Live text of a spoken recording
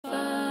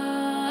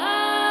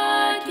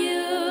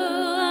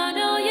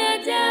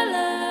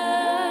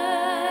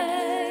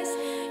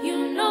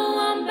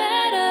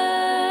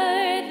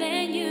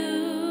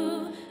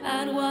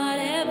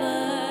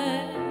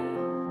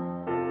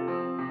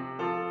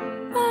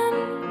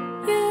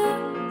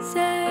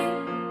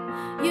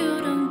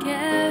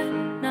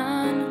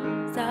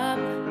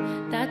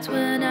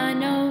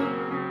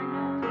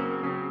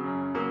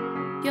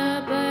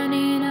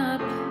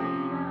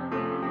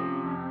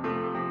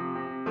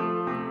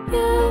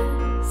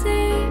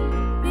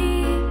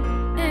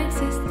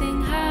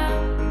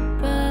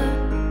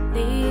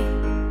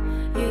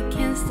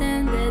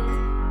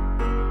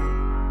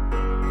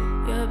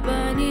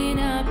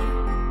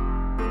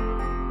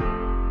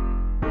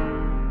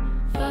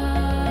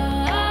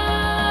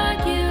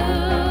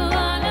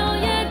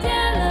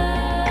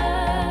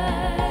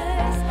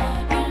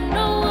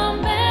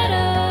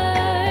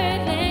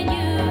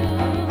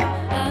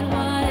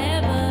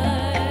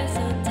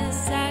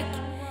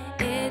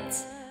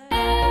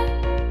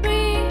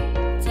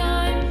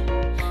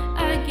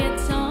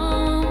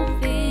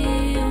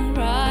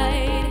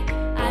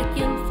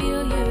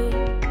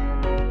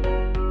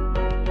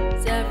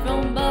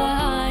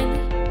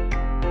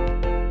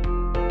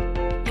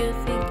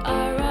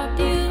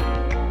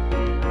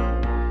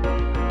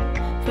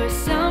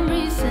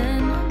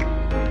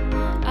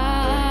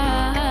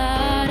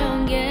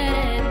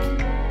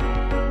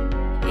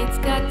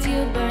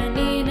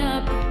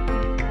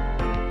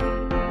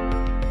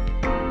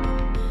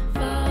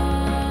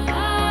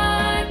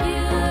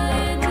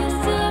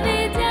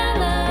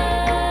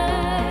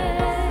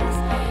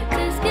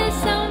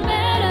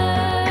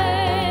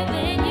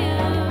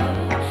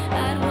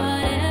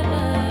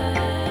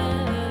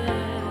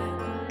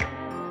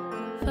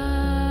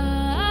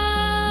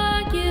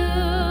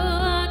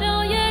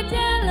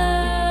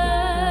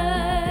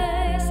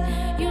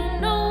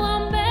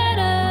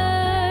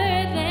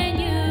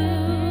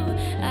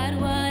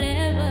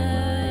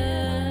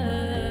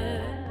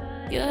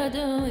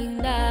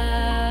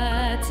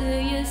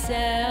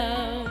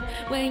yourself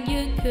when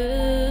you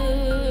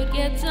could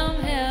get some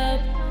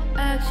help,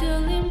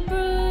 actually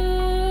improve,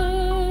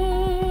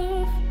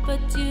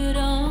 but you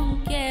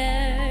don't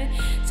care,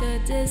 so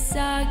just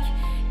suck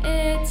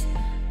it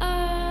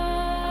up.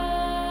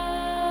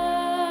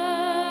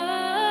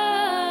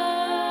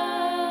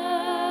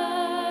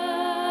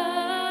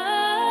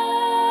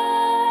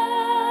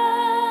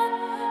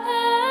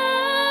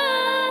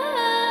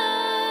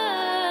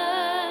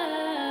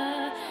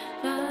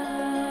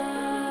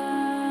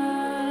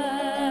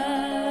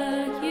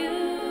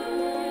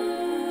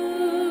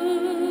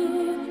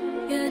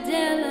 You're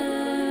jealous,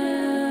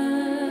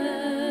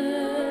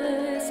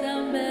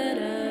 I'm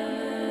better.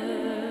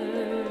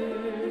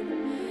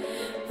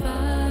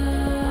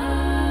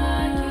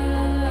 Fuck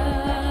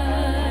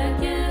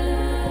you.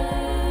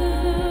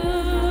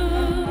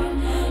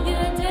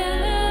 You're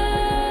jealous.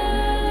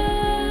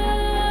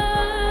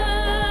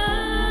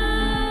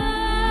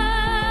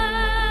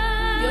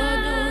 You're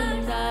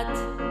doing that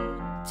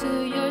to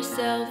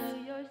yourself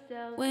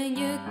when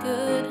you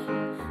could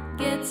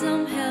get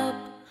some help,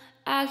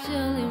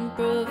 actually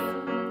improve,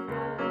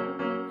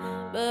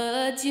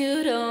 but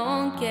you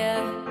don't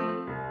care,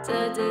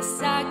 so just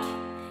suck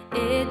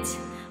it